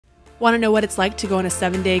Want to know what it's like to go on a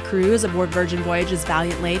 7-day cruise aboard Virgin Voyages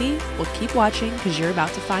Valiant Lady? Well, keep watching because you're about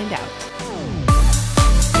to find out.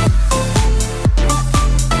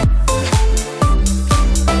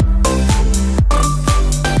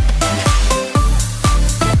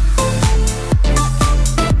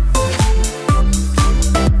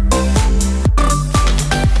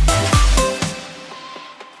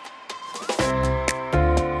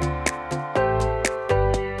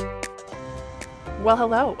 Well,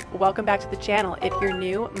 hello, welcome back to the channel. If you're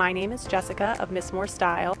new, my name is Jessica of Miss More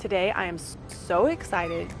Style. Today I am so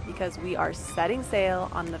excited because we are setting sail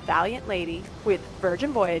on the Valiant Lady with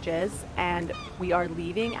Virgin Voyages and we are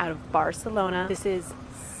leaving out of Barcelona. This is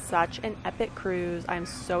such an epic cruise. I'm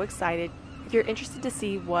so excited. If you're interested to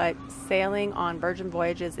see what sailing on Virgin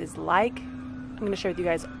Voyages is like, I'm going to share with you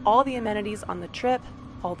guys all the amenities on the trip,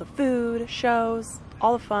 all the food, shows,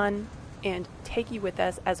 all the fun, and take you with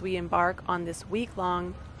us as we embark on this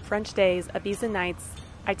week-long French Daze Ibiza Nights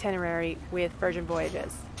itinerary with Virgin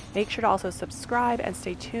Voyages. Make sure to also subscribe and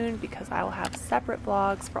stay tuned because I will have separate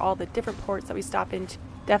vlogs for all the different ports that we stop into.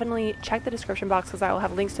 Definitely check the description box because I will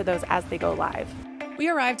have links to those as they go live. We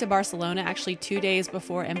arrived to Barcelona actually 2 days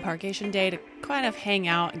before embarkation day to kind of hang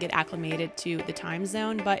out and get acclimated to the time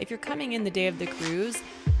zone, but if you're coming in the day of the cruise,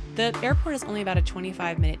 the airport is only about a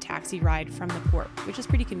 25-minute taxi ride from the port, which is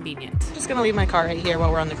pretty convenient. Just gonna leave my car right here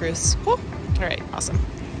while we're on the cruise. Cool. All right, awesome.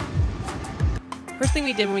 First thing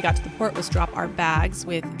we did when we got to the port was drop our bags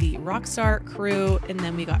with the Rockstar crew, and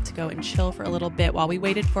then we got to go and chill for a little bit while we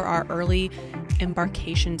waited for our early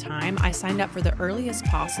embarkation time. I signed up for the earliest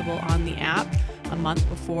possible on the app a month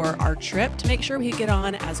before our trip to make sure we could get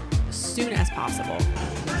on as soon as possible.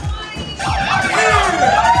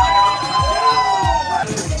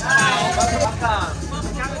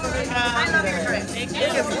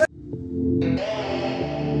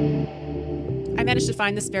 I managed to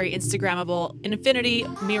find this very Instagrammable infinity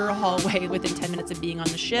mirror hallway within 10 minutes of being on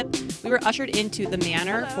the ship. We were ushered into the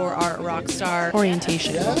manor for our Rockstar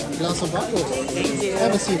orientation. Yeah, glass of water. Thank you.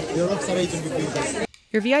 Have a seat. Your Rockstar agent will be there.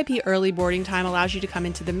 Your VIP early boarding time allows you to come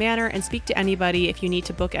into the manor and speak to anybody if you need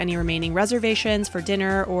to book any remaining reservations for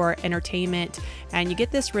dinner or entertainment. And you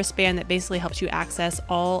get this wristband that basically helps you access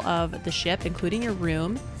all of the ship, including your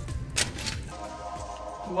room.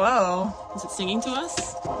 Whoa, is it singing to us?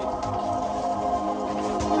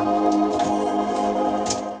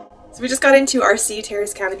 So we just got into our sea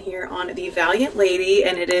terrace cabin here on the Valiant Lady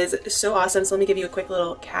and it is so awesome. So let me give you a quick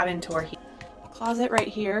little cabin tour here. Closet right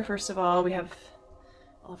here. First of all, we have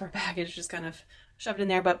all of our baggage just kind of shoved in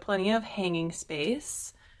there, but plenty of hanging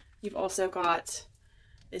space. You've also got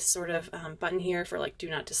this sort of button here for like do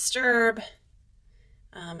not disturb.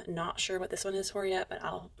 Not sure what this one is for yet, but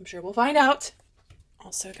I'm sure we'll find out.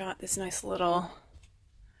 Also got this nice little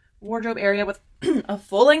wardrobe area with a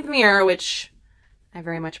full-length mirror, which I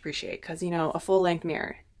very much appreciate because, you know, a full-length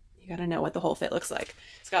mirror, you gotta know what the whole fit looks like.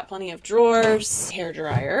 It's got plenty of drawers, hair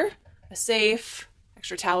dryer, a safe,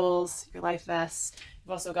 extra towels, your life vests.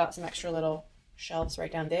 You've also got some extra little shelves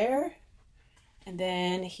right down there. And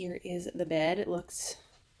then here is the bed. It looks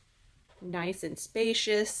nice and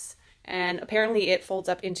spacious. And apparently it folds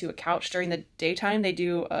up into a couch during the daytime. They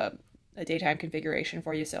do a daytime configuration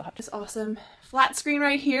for you. So have this awesome flat screen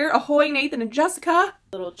right here. Ahoy, Nathan and Jessica.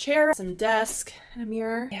 Little chair, some desk, and a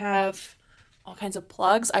mirror. They have all kinds of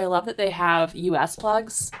plugs. I love that they have US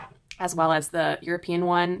plugs as well as the European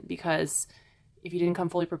one because if you didn't come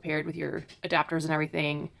fully prepared with your adapters and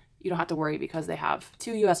everything, you don't have to worry because they have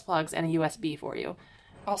 2 US plugs and a USB for you.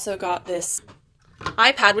 Also got this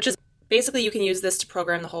iPad, which is basically you can use this to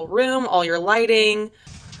program the whole room, all your lighting.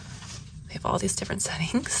 They have all these different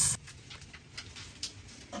settings.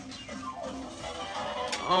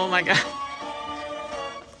 Oh my God.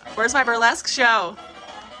 Where's my burlesque show?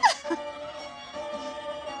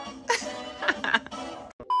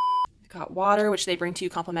 Got water, which they bring to you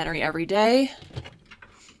complimentary every day.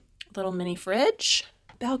 Little mini fridge,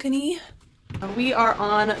 balcony. We are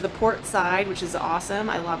on the port side, which is awesome.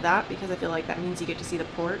 I love that because I feel like that means you get to see the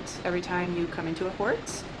port every time you come into a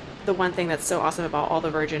port. The one thing that's so awesome about all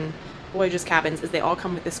the Virgin Voyages cabins is they all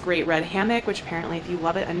come with this great red hammock, which apparently if you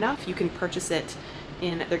love it enough, you can purchase it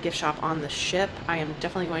in their gift shop on the ship. I am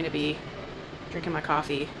definitely going to be drinking my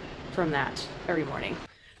coffee from that every morning.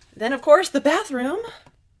 Then of course the bathroom.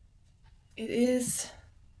 It is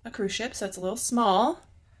a cruise ship, so it's a little small,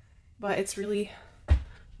 but it's really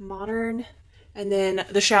modern. And then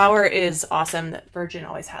the shower is awesome. Virgin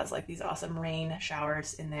always has like these awesome rain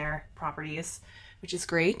showers in their properties, which is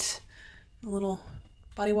great. A little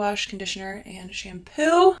body wash, conditioner, and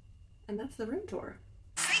shampoo. And that's the room tour.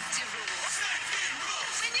 Safety rules.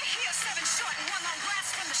 When you hear 7 short and 1 long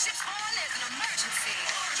blast from the ship's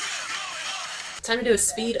Time to do a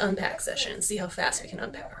speed unpack session. See how fast we can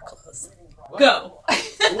unpack our clothes. Go!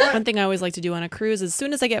 One thing I always like to do on a cruise is as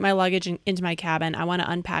soon as I get my luggage into my cabin, I want to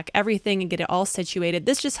unpack everything and get it all situated.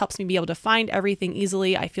 This just helps me be able to find everything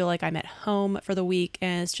easily. I feel like I'm at home for the week,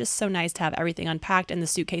 and it's just so nice to have everything unpacked and the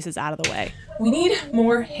suitcases out of the way. We need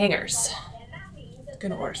more hangers.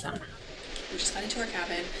 Gonna order some. We just got into our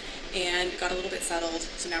cabin and got a little bit settled.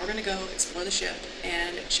 So now we're gonna go explore the ship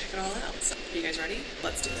and check it all out. So, are you guys ready?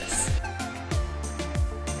 Let's do this.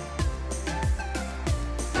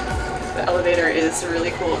 The elevator is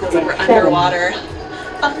really cool. It feels like we're underwater.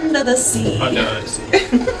 Under the sea. Under the sea.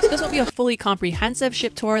 So this won't be a fully comprehensive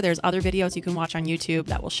ship tour. There's other videos you can watch on YouTube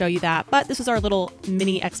that will show you that, but this is our little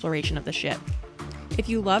mini exploration of the ship. If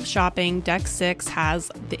you love shopping, Deck 6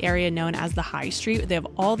 has the area known as the High Street. They have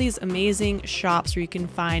all these amazing shops where you can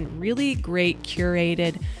find really great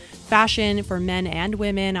curated fashion for men and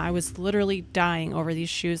women. I was literally dying over these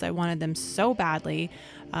shoes. I wanted them so badly.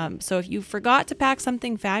 So if you forgot to pack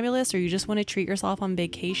something fabulous or you just want to treat yourself on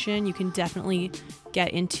vacation, you can definitely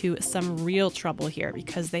get into some real trouble here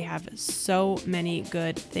because they have so many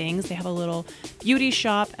good things. They have a little beauty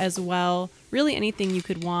shop as well. Really anything you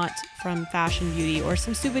could want from fashion, beauty, or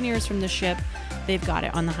some souvenirs from the ship, they've got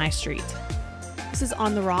it on the High Street. This is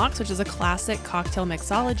On the Rocks, which is a classic cocktail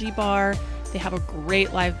mixology bar. They have a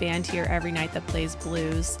great live band here every night that plays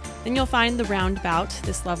blues. Then you'll find the Roundabout,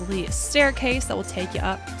 this lovely staircase that will take you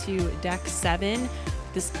up to Deck 7,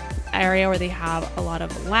 this area where they have a lot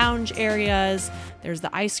of lounge areas. There's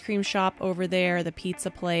the ice cream shop over there, the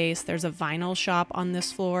pizza place. There's a vinyl shop on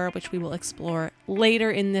this floor, which we will explore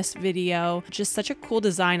later in this video. Just such a cool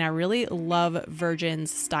design. I really love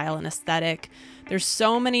Virgin's style and aesthetic. There's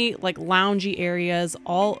so many like loungy areas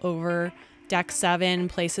all over Deck 7,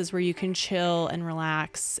 places where you can chill and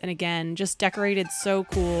relax. And again, just decorated so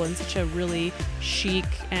cool in such a really chic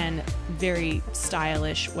and very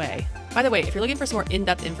stylish way. By the way, if you're looking for some more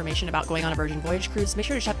in-depth information about going on a Virgin Voyage cruise, make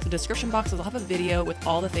sure to check the description box as I'll have a video with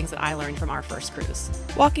all the things that I learned from our first cruise.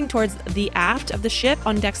 Walking towards the aft of the ship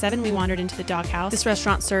on Deck 7, we wandered into the dock house. This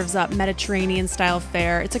restaurant serves up Mediterranean-style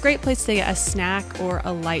fare. It's a great place to get a snack or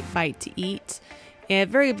a light bite to eat. A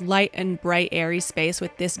very light and bright, airy space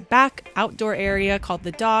with this back outdoor area called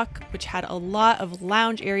the dock, which had a lot of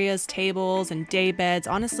lounge areas, tables, and day beds.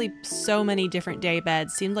 Honestly, so many different day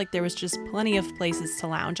beds. Seemed like there was just plenty of places to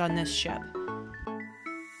lounge on this ship.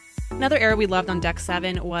 Another area we loved on Deck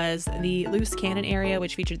 7 was the loose cannon area,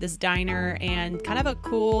 which featured this diner and kind of a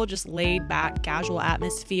cool, just laid back, casual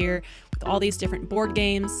atmosphere with all these different board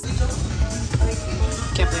games.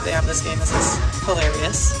 Can't believe they have this game. This is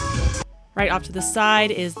hilarious. Right off to the side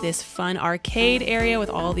is this fun arcade area with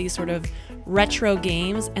all these sort of retro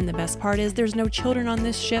games, and the best part is there's no children on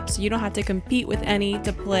this ship, so you don't have to compete with any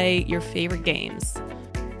to play your favorite games.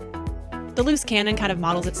 The loose cannon kind of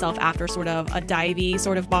models itself after sort of a divey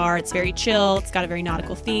sort of bar. It's very chill, it's got a very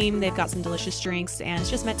nautical theme, they've got some delicious drinks, and it's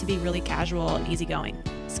just meant to be really casual and easygoing.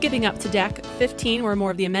 Skipping up to Deck 15, where more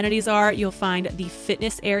of the amenities are, you'll find the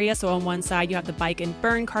fitness area. So on one side, you have the bike and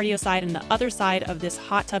burn cardio side, and the other side of this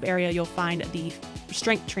hot tub area, you'll find the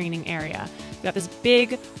strength training area. You've got this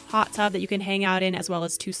big hot tub that you can hang out in, as well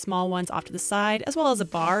as two small ones off to the side, as well as a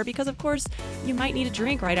bar, because of course, you might need a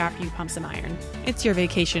drink right after you pump some iron. It's your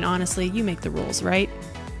vacation, honestly. You make the rules, right?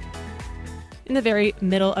 In the very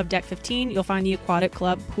middle of Deck 15, you'll find the aquatic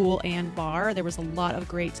club, pool, and bar. There was a lot of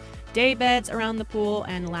great day beds around the pool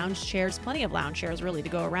and lounge chairs, plenty of lounge chairs really to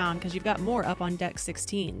go around because you've got more up on Deck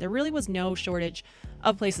 16. There really was no shortage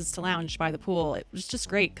of places to lounge by the pool. It was just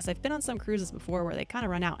great because I've been on some cruises before where they kind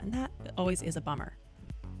of run out, and that always is a bummer.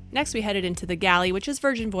 Next, we headed into the galley, which is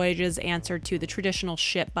Virgin Voyage's answer to the traditional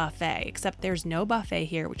ship buffet, except there's no buffet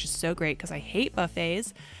here, which is so great because I hate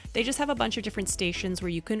buffets. They just have a bunch of different stations where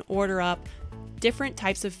you can order up different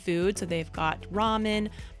types of food. So they've got ramen,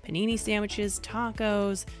 panini sandwiches,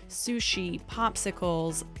 tacos, sushi,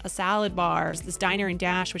 popsicles, a salad bars, this diner and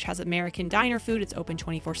dash, which has American diner food. It's open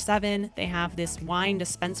 24/7. They have this wine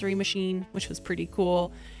dispensary machine, which was pretty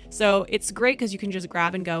cool. So it's great because you can just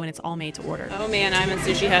grab and go and it's all made to order. Oh man, I'm in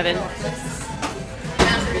sushi heaven.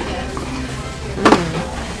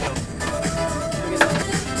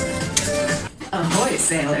 Ahoy,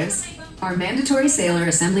 sailors! Our mandatory sailor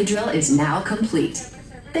assembly drill is now complete.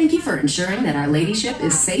 Thank you for ensuring that our ladyship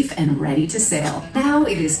is safe and ready to sail. Now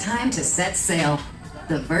it is time to set sail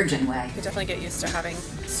the Virgin way. I could definitely get used to having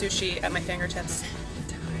sushi at my fingertips.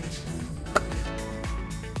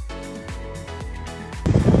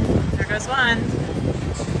 There goes one.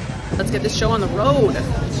 Let's get this show on the road.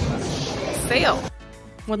 Sail.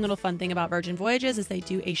 One little fun thing about Virgin Voyages is they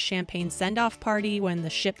do a champagne send-off party. When the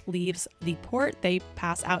ship leaves the port, they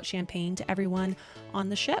pass out champagne to everyone on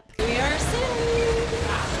the ship. We are sailing!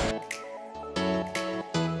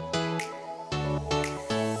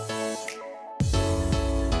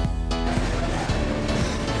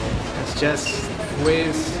 It's just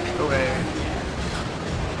whiz away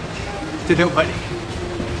to nobody.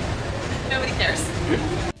 Nobody cares.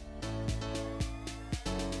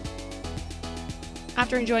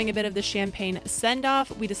 After enjoying a bit of the champagne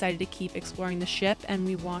send-off, we decided to keep exploring the ship, and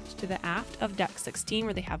we walked to the aft of Deck 16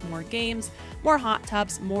 where they have more games, more hot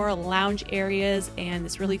tubs, more lounge areas, and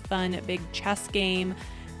this really fun big chess game.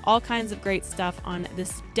 All kinds of great stuff on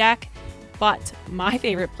this deck. But my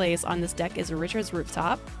favorite place on this deck is Richard's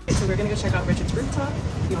Rooftop. So we're gonna go check out Richard's Rooftop.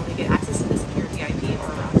 If you want to get access to this, if you're a VIP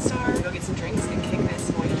or a rock star, go get some drinks and kick this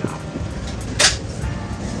voyage off.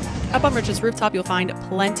 Up on Richard's Rooftop, you'll find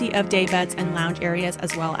plenty of day beds and lounge areas,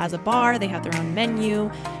 as well as a bar. They have their own menu,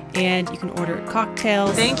 and you can order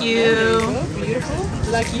cocktails. Thank you. Beautiful.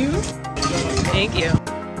 Like you. Thank you.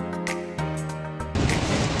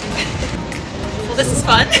 Well, this is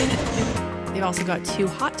fun. They've also got 2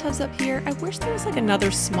 hot tubs up here. I wish there was like another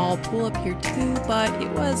small pool up here too, but it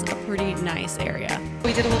was a pretty nice area.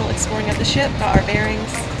 We did a little exploring of the ship, got our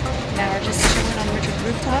bearings. Now we're just chilling on Richard's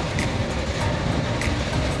Rooftop.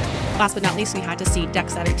 Last but not least, we had to see Deck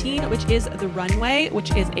 17, which is the runway,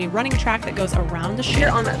 which is a running track that goes around the ship. Here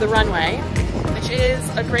on the runway, which is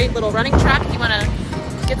a great little running track if you want to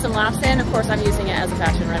get some laps in. Of course, I'm using it as a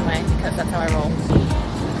fashion runway because that's how I roll.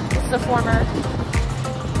 This is a former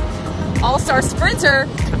all-star sprinter.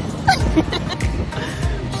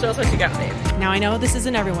 Show us what you got, babe. Now, I know this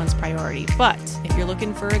isn't everyone's priority, but if you're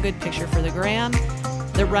looking for a good picture for the gram,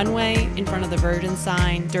 the runway in front of the Virgin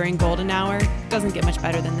sign during golden hour doesn't get much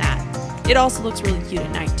better than that. It also looks really cute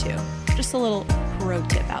at night too. Just a little pro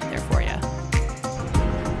tip out there for you.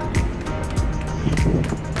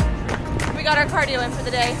 We got our cardio in for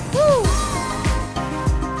the day. Woo!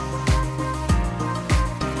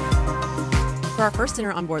 For our first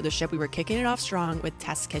dinner on board the ship, we were kicking it off strong with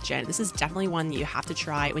Test Kitchen. This is definitely one that you have to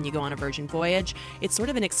try when you go on a Virgin Voyage. It's sort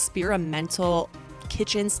of an experimental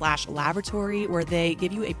kitchen/laboratory where they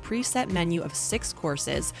give you a preset menu of 6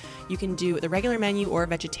 courses. You can do the regular menu or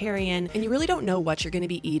vegetarian, and you really don't know what you're going to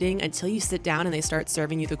be eating until you sit down and they start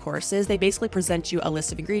serving you the courses. They basically present you a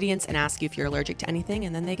list of ingredients and ask you if you're allergic to anything,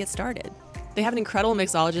 and then they get started. They have an incredible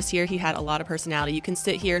mixologist here. He had a lot of personality. You can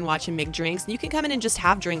sit here and watch him make drinks, and you can come in and just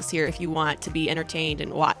have drinks here if you want to be entertained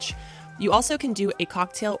and watch. You also can do a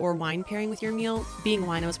cocktail or wine pairing with your meal. Being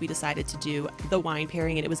winos, we decided to do the wine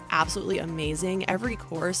pairing, and it was absolutely amazing. Every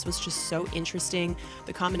course was just so interesting.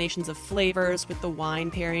 The combinations of flavors with the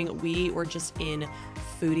wine pairing, we were just in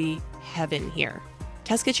foodie heaven here.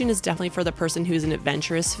 Test Kitchen is definitely for the person who's an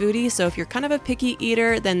adventurous foodie, so if you're kind of a picky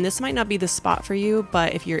eater, then this might not be the spot for you,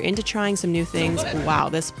 but if you're into trying some new things, wow,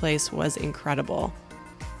 this place was incredible.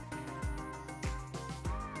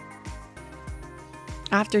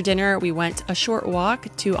 After dinner, we went a short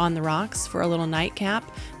walk to On the Rocks for a little nightcap.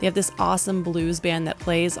 They have this awesome blues band that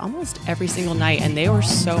plays almost every single night, and they were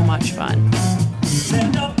so much fun.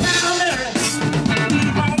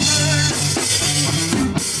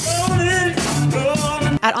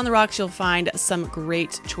 At On the Rocks, you'll find some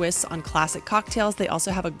great twists on classic cocktails. They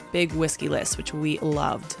also have a big whiskey list, which we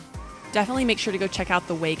loved. Definitely make sure to go check out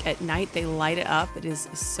the wake at night. They light it up. It is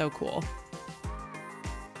so cool.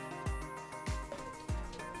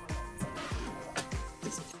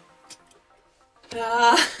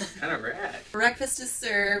 Kind of rad. Breakfast is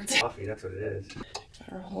served. Coffee, that's what it is.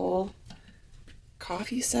 Got our whole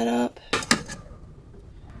coffee set up,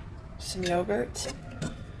 some yogurt,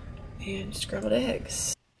 and scrambled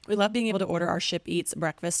eggs. We love being able to order our ship eats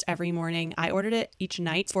breakfast every morning. I ordered it each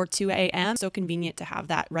night for 2 a.m. So convenient to have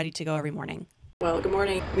that ready to go every morning. Well, good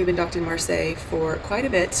morning. We've been docked in Marseille for quite a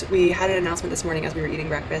bit. We had an announcement this morning as we were eating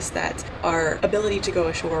breakfast that our ability to go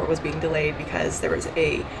ashore was being delayed because there was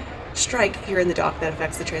a strike here in the dock that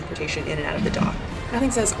affects the transportation in and out of the dock. Nothing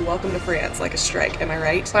says welcome to France like a strike, am I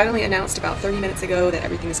right? Finally announced about 30 minutes ago that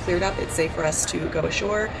everything is cleared up. It's safe for us to go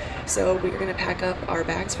ashore. So we're gonna pack up our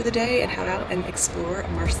bags for the day and head out and explore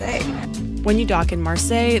Marseille. When you dock in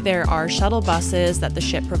Marseille, there are shuttle buses that the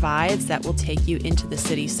ship provides that will take you into the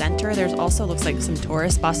city center. There's also looks like some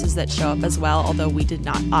tourist buses that show up as well, although we did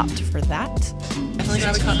not opt for that. Definitely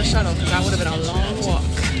glad we caught the shuttle because that would have been a long walk.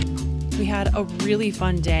 We had a really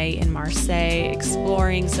fun day in Marseille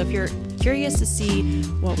exploring, so if you're curious to see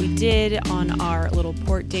what we did on our little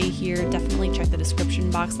port day here, definitely check the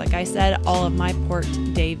description box. Like I said, all of my port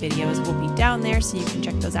day videos will be down there, so you can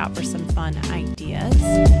check those out for some fun ideas.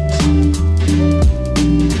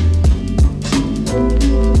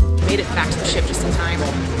 made it back to the ship just in time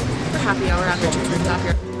for happy hour after 2 drinks off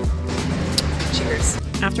here. Cheers.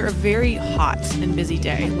 After a very hot and busy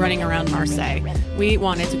day running around Marseille, we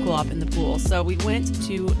wanted to cool off in the pool. So we went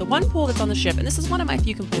to the one pool that's on the ship, and this is one of my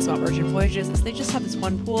few complaints about Virgin Voyages, is they just have this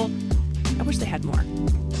one pool. I wish they had more.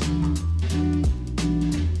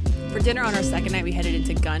 For dinner on our second night, we headed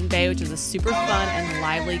into Gun Bay, which is a super fun and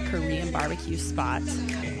lively Korean barbecue spot.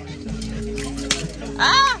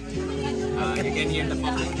 Ah! You can hear the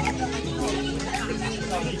pop.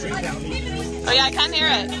 Oh yeah, I can hear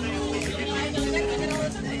it.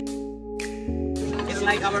 It's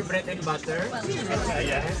like our bread and butter.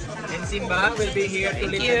 And Simba will be here to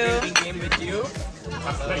play the drinking game with you.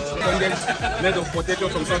 Made of potato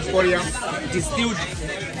from South Korea. Distilled,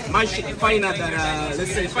 much finer than,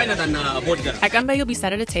 let's say, finer than vodka. At Gun Bay, you'll be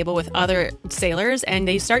set at a table with other sailors, and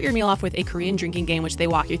they start your meal off with a Korean drinking game, which they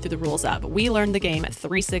walk you through the rules of. We learned the game at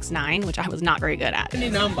 369, which I was not very good at. Any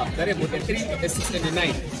number that is between 3 and 6 and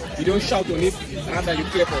 9. You don't shout on it, rather you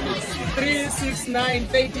clap on it. 3, 6, 9,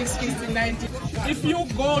 13, 16, 19. If you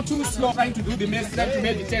go too slow trying to do the math, trying to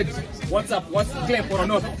meditate, what's up, what's clap or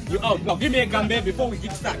not, you out. Now give me a Gambay before we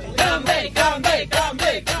get started. Gambay, Gambay,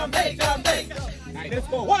 Gambay, Gambay, Gambay. Alright, let's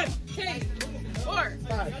go. 1, 3, 4,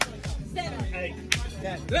 5, 7, 8,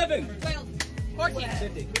 10, 11, 12, 14,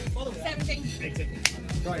 17,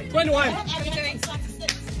 21. 23,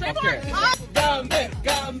 24. Okay. Gambay,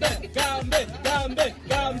 Gambay, Gambay, Gambay,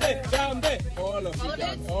 Gambay, Gambay. All of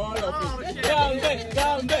it. All of it. Gambay,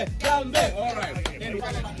 Gambay, Gambay. All right.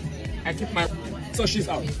 I keep my... So she's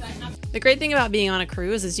out. The great thing about being on a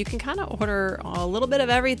cruise is you can kind of order a little bit of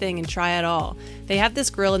everything and try it all. They have this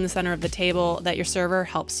grill in the center of the table that your server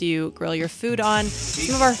helps you grill your food on.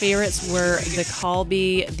 Some of our favorites were the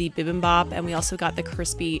kalbi, the bibimbap, and we also got the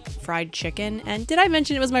crispy fried chicken. And did I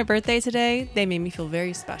mention it was my birthday today? They made me feel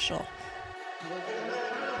very special.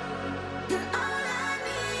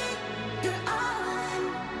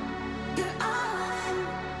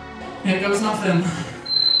 Here goes nothing.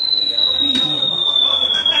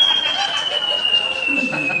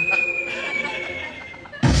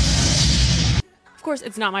 Of course,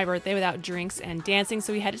 it's not my birthday without drinks and dancing,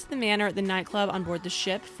 so we headed to the Manor at the nightclub on board the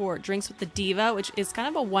ship for Drinks with the Diva, which is kind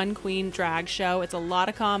of a one-queen drag show. It's a lot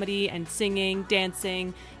of comedy and singing,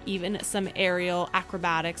 dancing, even some aerial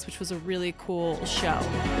acrobatics, which was a really cool show.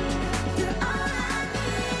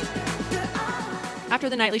 After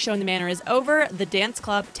the nightly show in the Manor is over, the dance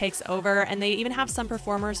club takes over, and they even have some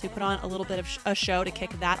performers who put on a little bit of a show to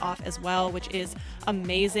kick that off as well, which is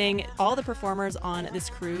amazing. All the performers on this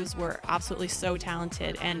cruise were absolutely so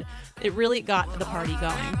talented, and it really got the party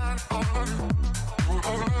going.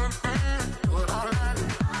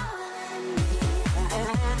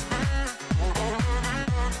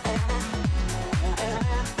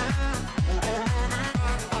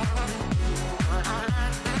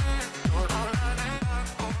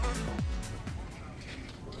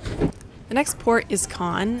 The next port is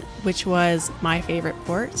Cannes, which was my favorite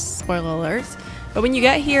port, spoiler alert. But when you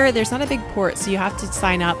get here, there's not a big port, so you have to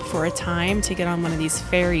sign up for a time to get on one of these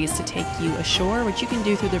ferries to take you ashore, which you can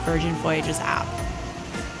do through the Virgin Voyages app.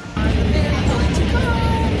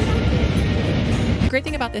 The great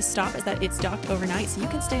thing about this stop is that it's docked overnight, so you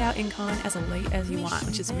can stay out in Cannes as late as you want,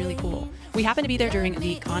 which is really cool. We happened to be there during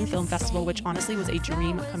the Cannes Film Festival, which honestly was a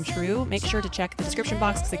dream come true. Make sure to check the description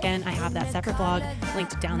box, because again, I have that separate vlog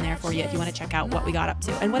linked down there for you if you want to check out what we got up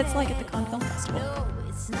to and what it's like at the Cannes Film Festival.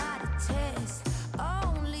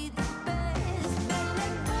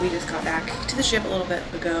 We just got back to the ship a little bit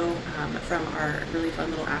ago from our really fun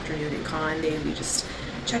little afternoon in Cannes. We just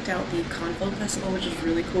checked out the Cannes Film Festival, which is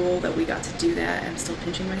really cool that we got to do that. I'm still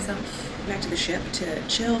pinching myself. Back to the ship to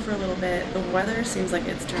chill for a little bit. The weather seems like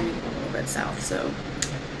it's turning a little bit south, so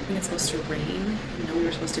I think it's supposed to rain. You know, we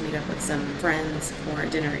were supposed to meet up with some friends for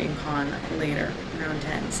dinner in Cannes later, around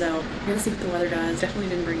 10. So we're gonna see what the weather does. Definitely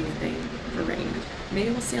didn't bring anything for rain.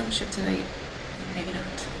 Maybe we'll see on the ship tonight. Maybe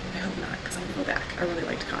not. I hope not, because I'm gonna go back. I really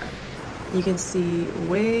liked Cannes. You can see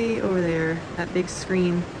way over there, that big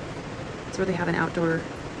screen. It's where they have an outdoor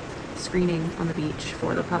screening on the beach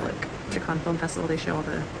for the public. The Cannes Film Festival, they show all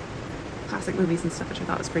the classic movies and stuff, which I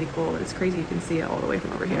thought was pretty cool. It's crazy you can see it all the way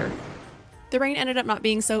from over here. The rain ended up not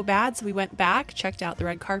being so bad, so we went back, checked out the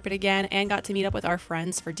red carpet again, and got to meet up with our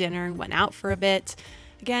friends for dinner, went out for a bit.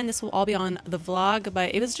 Again, this will all be on the vlog,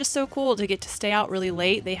 but it was just so cool to get to stay out really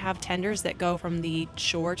late. They have tenders that go from the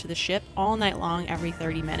shore to the ship all night long, every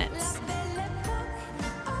 30 minutes.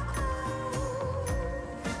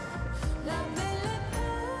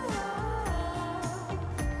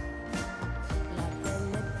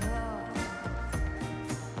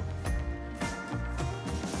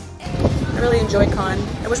 really enjoyed Con.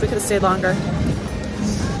 I wish we could have stayed longer.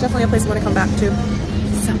 Definitely a place I want to come back to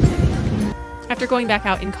someday. After going back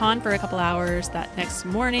out in Con for a couple hours that next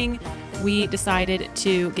morning, we decided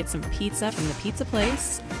to get some pizza from the pizza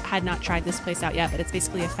place. Had not tried this place out yet, but it's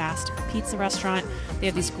basically a fast pizza restaurant. They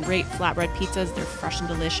have these great flatbread pizzas. They're fresh and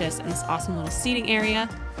delicious, and this awesome little seating area.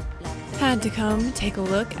 Had to come take a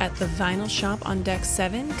look at the vinyl shop on deck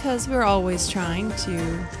 7 because we're always trying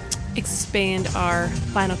to expand our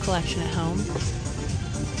vinyl collection at home.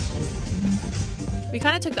 We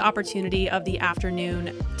kind of took the opportunity of the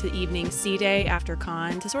afternoon to evening sea day after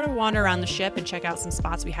Con to sort of wander around the ship and check out some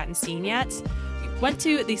spots we hadn't seen yet. We went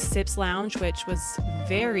to the Sips Lounge, which was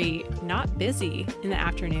very not busy in the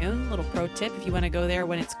afternoon. Little pro tip if you want to go there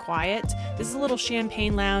when it's quiet. This is a little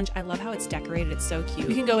champagne lounge. I love how it's decorated. It's so cute.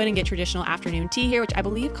 You can go in and get traditional afternoon tea here, which I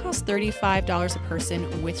believe costs $35 a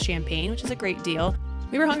person with champagne, which is a great deal.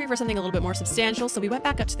 We were hungry for something a little bit more substantial, so we went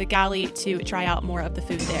back up to the galley to try out more of the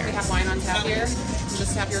food there. We have wine on tap here.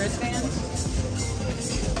 Just tap your wristband.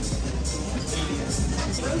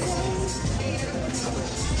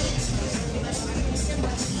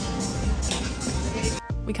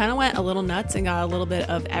 We kind of went a little nuts and got a little bit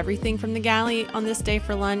of everything from the galley on this day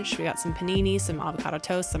for lunch. We got some panini, some avocado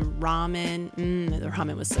toast, some ramen. The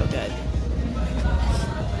ramen was so good.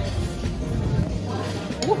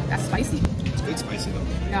 Ooh, that's spicy. It's good spicy though.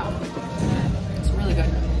 Yeah. It's really good.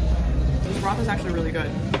 This broth is actually really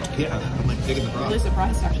good. Yeah, I'm like digging the I'm broth. really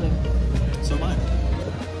surprised actually. So am I.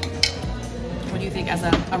 What do you think as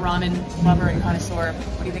a ramen lover and connoisseur?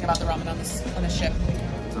 What do you think about the ramen on this ship?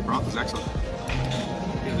 The broth is excellent.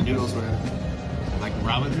 And the noodles were like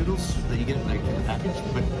ramen noodles that you get like in the package,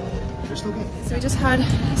 but they're still good. So we just had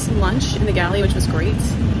some lunch in the galley, which was great.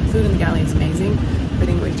 Food in the galley is amazing.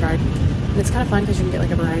 Everything we've tried. And it's kind of fun because you can get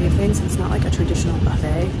like a variety of things. It's not like a traditional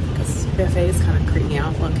buffet because buffets kind of creep me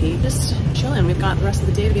out low-key. Just chilling. We've got the rest of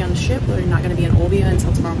the day to be on the ship. We're not going to be in Olbia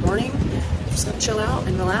until tomorrow morning. Just going to chill out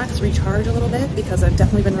and relax, recharge a little bit because I've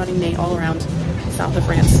definitely been running Nate all around south of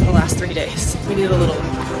France the last 3 days. We need a little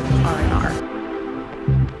R&R.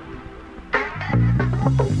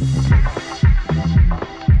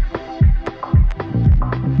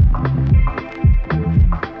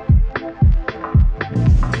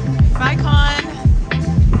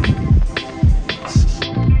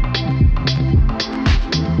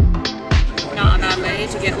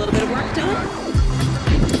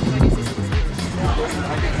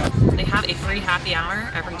 Happy hour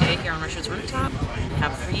every day here on Russia's rooftop. We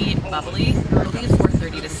have free bubbly, I believe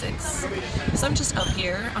 4:30 to 6. So I'm just up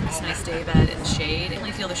here on this nice day bed in the shade. I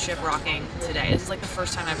really feel the ship rocking today. This is like the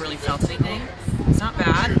first time I've really felt anything. It's not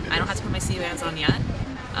bad. I don't have to put my sea bands on yet,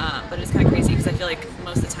 but it's kind of crazy because I feel like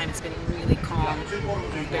most of the time it's been really calm.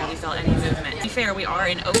 I've barely felt any movement. To be fair, we are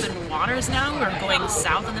in open waters now. We're going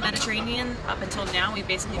south in the Mediterranean. Up until now, we've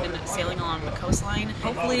basically been sailing along the coastline.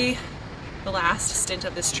 Hopefully, the last stint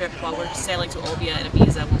of this trip while we're sailing to Olbia and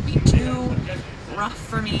Ibiza won't be too rough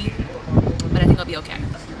for me, but I think I'll be okay.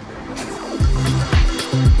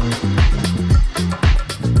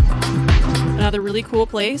 Another really cool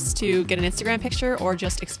place to get an Instagram picture or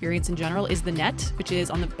just experience in general is the net, which is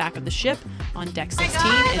on the back of the ship on deck 16.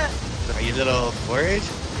 Are you a little worried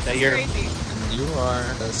that you're crazy? You are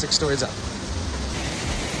 6 stories up.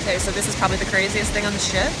 Okay, so this is probably the craziest thing on the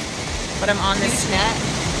ship, but I'm on this net.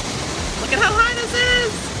 Look at how high this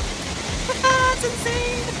is! It's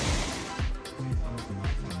insane!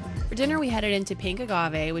 For dinner, we headed into Pink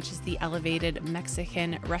Agave, which is the elevated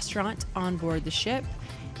Mexican restaurant on board the ship.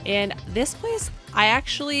 And this place, I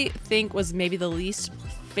actually think was maybe the least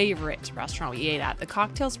favorite restaurant we ate at. The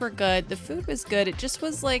cocktails were good, the food was good, it just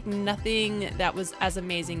was like nothing that was as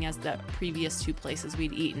amazing as the previous 2 places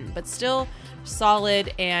we'd eaten, but still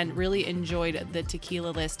solid and really enjoyed the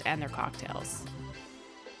tequila list and their cocktails.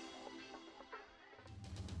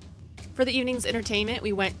 For the evening's entertainment,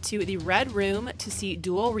 we went to the Red Room to see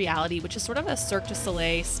Dual Reality, which is sort of a Cirque du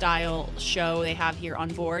Soleil style show they have here on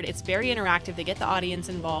board. It's very interactive. They get the audience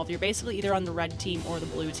involved. You're basically either on the red team or the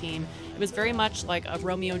blue team. It was very much like a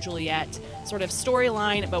Romeo and Juliet sort of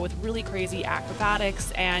storyline, but with really crazy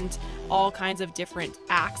acrobatics and all kinds of different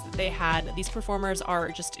acts that they had. These performers are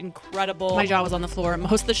just incredible. My jaw was on the floor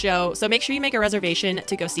most of the show, so make sure you make a reservation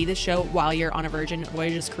to go see this show while you're on a Virgin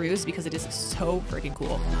Voyages cruise because it is so freaking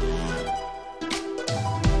cool.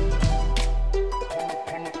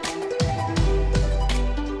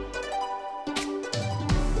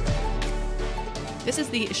 This is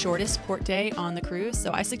the shortest port day on the cruise,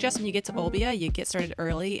 so I suggest when you get to Olbia, you get started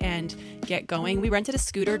early and get going. We rented a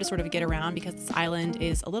scooter to sort of get around because this island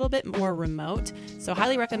is a little bit more remote, so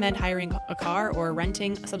highly recommend hiring a car or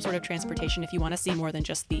renting some sort of transportation if you want to see more than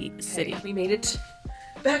just the city. We made it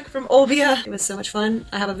back from Olbia. It was so much fun.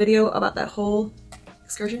 I have a video about that whole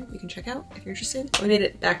excursion you can check out if you're interested. We made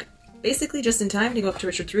it back basically just in time to go up to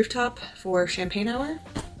Richard's rooftop for champagne hour.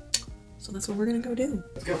 So that's what we're gonna go do.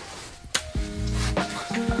 Let's go.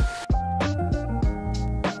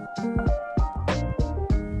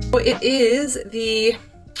 So it is the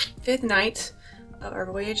 5th night of our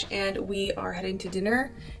voyage and we are heading to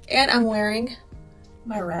dinner, and I'm wearing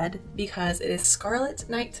my red because it is Scarlet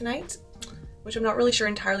Night tonight, which I'm not really sure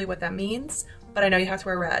entirely what that means, but I know you have to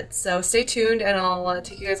wear red. So stay tuned and I'll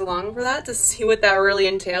take you guys along for that to see what that really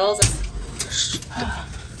entails.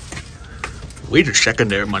 Wait a second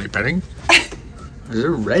there, Money Penny.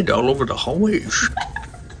 There's red all over the hallways.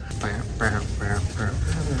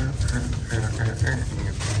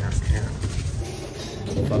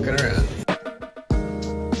 Fucking around.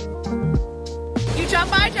 You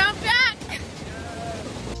jump, I jump back!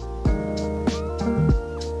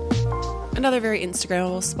 Another very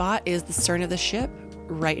Instagrammable spot is the stern of the ship,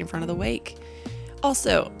 right in front of the wake.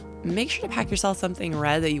 Also, make sure to pack yourself something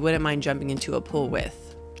red that you wouldn't mind jumping into a pool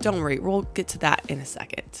with. Don't worry, we'll get to that in a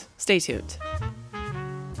second. Stay tuned.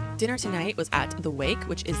 Dinner tonight was at The Wake,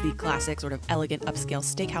 which is the classic sort of elegant upscale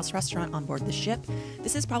steakhouse restaurant on board the ship.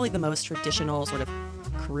 This is probably the most traditional sort of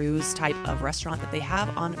cruise type of restaurant that they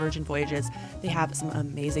have on Virgin Voyages. They have some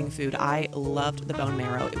amazing food. I loved the bone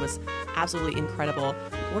marrow. It was absolutely incredible.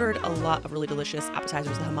 We ordered a lot of really delicious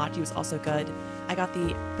appetizers. The hamachi was also good. I got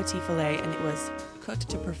the petit filet and it was cooked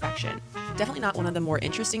to perfection. Definitely not one of the more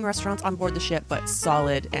interesting restaurants on board the ship, but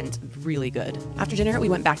solid and really good. After dinner, we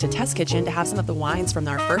went back to Test Kitchen to have some of the wines from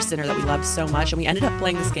our first dinner that we loved so much, and we ended up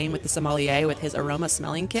playing this game with the sommelier with his aroma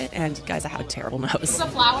smelling kit, and guys, I have a terrible nose. Is this a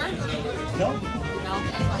flower? No. No.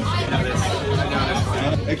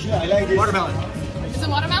 Actually, I like it. Watermelon. Is it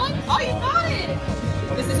watermelon? Oh, you got it!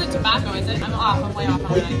 This isn't tobacco, is it? I'm off. I'm way off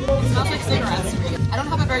on it. It smells like cigarettes. I don't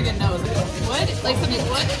have a very good nose. Wood? Like something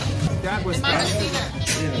wood? That was It might fresh. be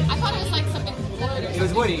cedar. I thought it was like something wood. It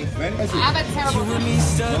was woody. I have a terrible You and me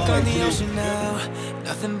stuck on the ocean now.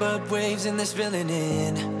 Nothing but waves in this filling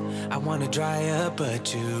in. I wanna dry up,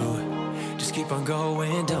 but you just keep on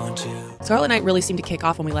going, don't you? Scarlet Night really seemed to kick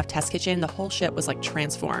off when we left Test Kitchen. The whole ship was like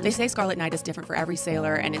transformed. They say Scarlet Night is different for every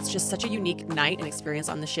sailor, and it's just such a unique night and experience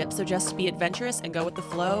on the ship. So just be adventurous and go with the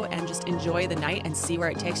flow and just enjoy the night and see where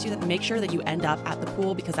it takes you. Make sure that you end up at the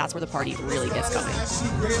pool because that's where the party really gets going.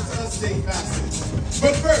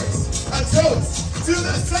 But first, a toast to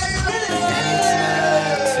the sailors! And it's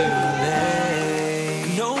not too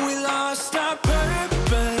late. No, we lost our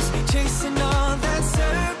purpose, chasing all that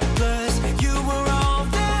surplus. You were all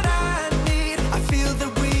that I need. I feel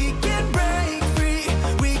that we can break free.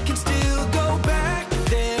 We can still go back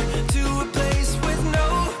there to a place with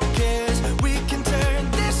no cares. We can turn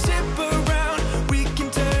this ship around. We can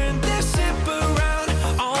turn this ship around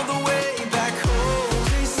all the way back home.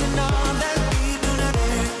 Chasing all that we do not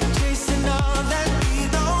have. Chasing all that we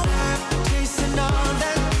don't have. Chasing all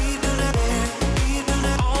that we do not have. We do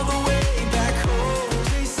not all the way back home.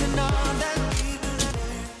 Chasing all that we do not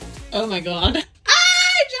have. Oh my god.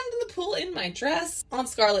 I jumped in the pool in my dress on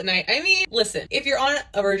Scarlet Night. I mean, listen, if you're on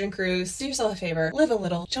a Virgin cruise, do yourself a favor, live a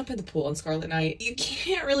little, jump in the pool on Scarlet Night. You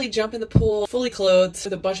can't really jump in the pool fully clothed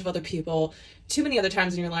with a bunch of other people too many other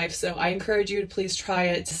times in your life, so I encourage you to please try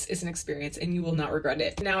it. It's an experience and you will not regret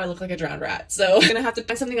it. Now I look like a drowned rat, so I'm gonna have to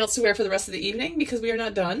find something else to wear for the rest of the evening because we are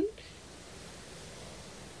not done.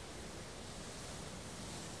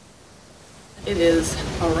 It is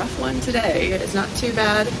a rough one today. It's not too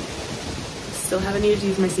bad. Still haven't needed to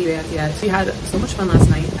use my sea bath yet. We had so much fun last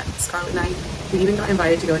night at Scarlet Night. We even got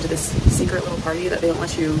invited to go into this secret little party that they don't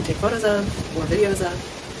let you take photos of or videos of,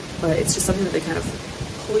 but it's just something that they kind of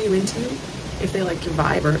pull you into if they like your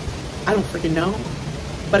vibe, or I don't freaking know,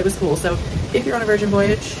 but it was cool. So if you're on a Virgin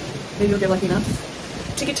Voyage, maybe you'll get lucky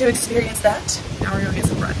enough to get to experience that. Now we're gonna get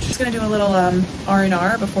some brunch. Just gonna do a little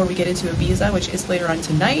R&R before we get into Ibiza, which is later on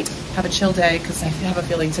tonight. Have a chill day because I have a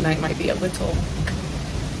feeling tonight might be a little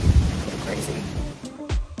crazy.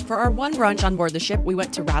 For our one brunch on board the ship, we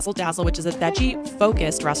went to Razzle Dazzle, which is a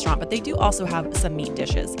veggie-focused restaurant, but they do also have some meat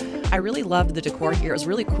dishes. I really loved the decor here. It was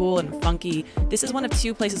really cool and funky. This is one of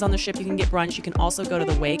 2 places on the ship you can get brunch. You can also go to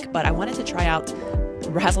the Wake, but I wanted to try out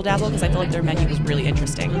Razzle Dazzle because I feel like their menu was really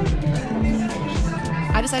interesting.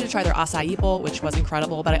 I decided to try their acai bowl, which was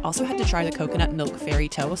incredible, but I also had to try the coconut milk fairy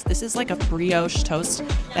toast. This is like a brioche toast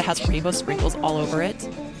that has rainbow sprinkles all over it.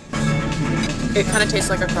 It kind of tastes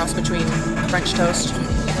like a cross between French toast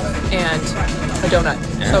and a donut.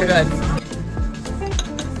 So good.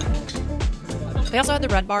 They also had the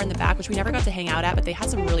Red Bar in the back, which we never got to hang out at, but they had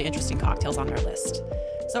some really interesting cocktails on their list.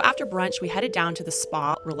 So after brunch, we headed down to the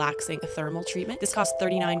spa, relaxing thermal treatment. This cost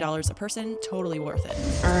 $39 a person, totally worth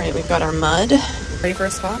it. All right, we've got our mud. Ready for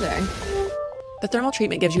a spa day. The thermal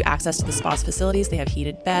treatment gives you access to the spa's facilities. They have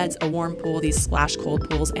heated beds, a warm pool, these splash cold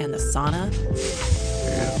pools, and the sauna.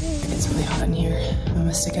 It's really hot in here. I'm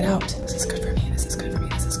gonna stick it out. This is good for me, this is good for me,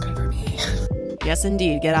 this is good for me. Yes,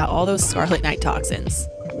 indeed. Get out all those scarlet night toxins.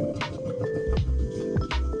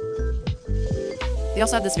 They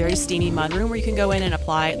also have this very steamy mud room where you can go in and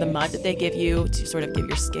apply the mud that they give you to sort of give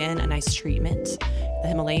your skin a nice treatment. The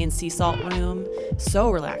Himalayan sea salt room, so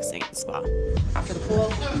relaxing at the spa. After the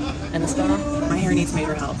pool and the spa, my hair needs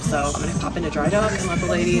major help, so I'm gonna pop into Dry Dock and let the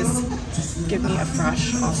ladies give me a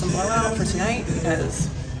fresh, awesome blowout for tonight because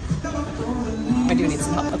I do need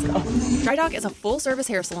some help. Let's go. Dry Dock is a full-service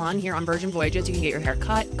hair salon here on Virgin Voyages. You can get your hair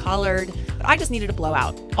cut, colored, but I just needed a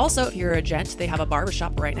blowout. Also, if you're a gent, they have a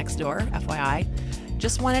barbershop right next door, FYI.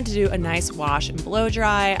 Just wanted to do a nice wash and blow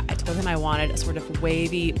dry. I told him I wanted a sort of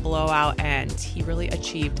wavy blowout, and he really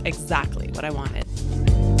achieved exactly what I wanted.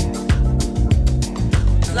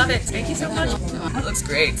 Love it. Thank you so much. That looks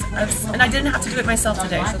great. And I didn't have to do it myself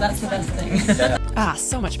today, so that's the best thing. Ah,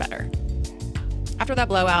 so much better. After that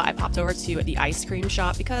blowout, I popped over to the ice cream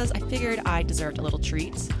shop because I figured I deserved a little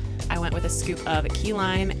treat. I went with a scoop of key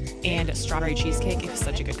lime and strawberry cheesecake. It was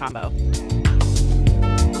such a good combo.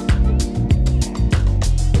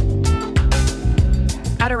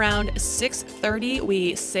 At around 6:30,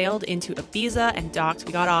 we sailed into Ibiza and docked.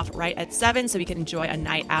 We got off right at 7 so we could enjoy a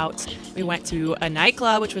night out. We went to a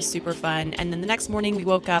nightclub, which was super fun, and then the next morning we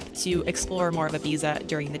woke up to explore more of Ibiza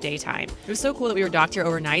during the daytime. It was so cool that we were docked here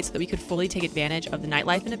overnight so that we could fully take advantage of the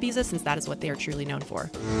nightlife in Ibiza, since that is what they are truly known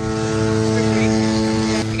for.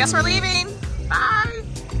 I guess we're leaving. Bye.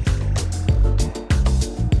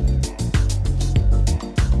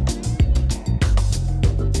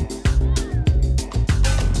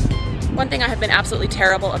 One thing I have been absolutely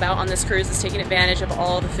terrible about on this cruise is taking advantage of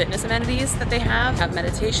all the fitness amenities that they have. They have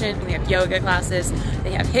meditation, they have yoga classes,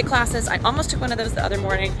 they have HIIT classes. I almost took one of those the other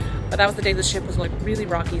morning, but that was the day the ship was like really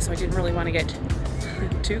rocky, so I didn't really want to get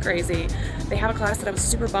too crazy. They have a class that I was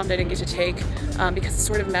super bummed I didn't get to take because it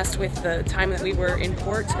sort of messed with the time that we were in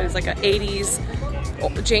port. It was like an 80s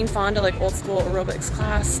Jane Fonda, like old school aerobics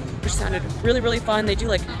class, which sounded really, really fun. They do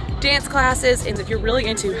like dance classes, and if you're really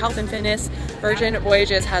into health and fitness, Virgin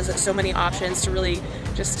Voyages has so many options to really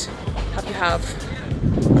just help you have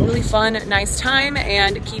a really fun, nice time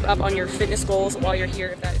and keep up on your fitness goals while you're here.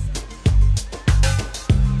 If that is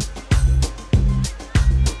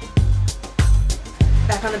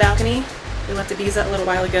back on the balcony. We left Ibiza a little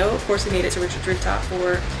while ago. Of course, we made it to Richard's Rooftop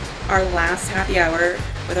for our last happy hour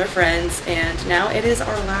with our friends, and now it is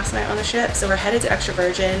our last night on the ship. So we're headed to Extra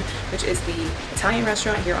Virgin, which is the Italian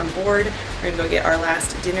restaurant here on board. We're gonna go get our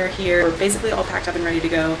last dinner here. We're basically all packed up and ready to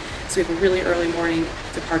go. So we have a really early morning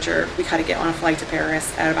departure. We gotta get on a flight to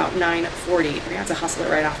Paris at about 9:40. We're gonna have to hustle it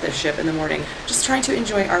right off this ship in the morning. Just trying to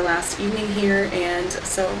enjoy our last evening here, and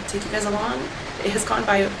so take you guys along. It has gone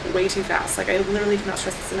by way too fast. Like, I literally cannot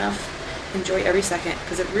stress this enough. Enjoy every second,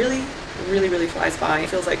 because it really, really, really flies by. It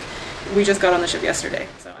feels like we just got on the ship yesterday.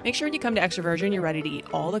 So make sure when you come to Extra Virgin, you're ready to eat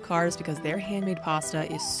all the carbs because their handmade pasta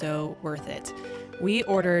is so worth it. We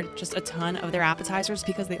ordered just a ton of their appetizers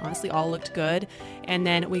because they honestly all looked good. And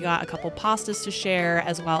then we got a couple pastas to share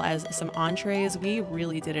as well as some entrees. We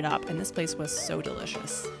really did it up, and this place was so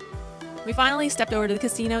delicious. We finally stepped over to the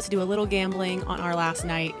casino to do a little gambling on our last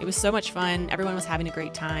night. It was so much fun. Everyone was having a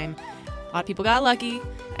great time. A lot of people got lucky,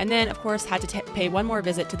 and then of course had to pay one more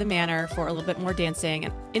visit to the manor for a little bit more dancing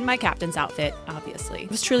in my captain's outfit, obviously. It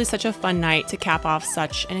was truly such a fun night to cap off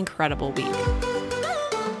such an incredible week.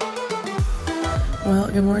 Well,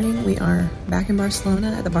 good morning. We are back in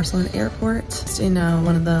Barcelona at the Barcelona airport. Just in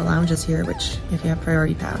one of the lounges here, which if you have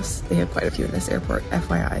priority pass, they have quite a few in this airport,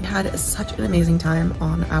 FYI. Had such an amazing time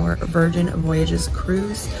on our Virgin Voyages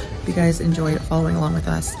cruise. If you guys enjoyed following along with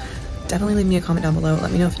us, definitely leave me a comment down below.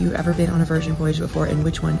 Let me know if you've ever been on a Virgin Voyage before and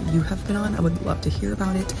which one you have been on. I would love to hear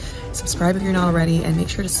about it. Subscribe if you're not already, and make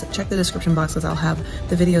sure to check the description box as I'll have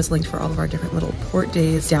the videos linked for all of our different little port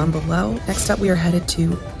days down below. Next up, we are headed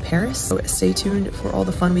to Paris, so stay tuned for all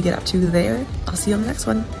the fun we get up to there. I'll see you on the next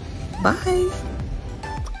one. Bye!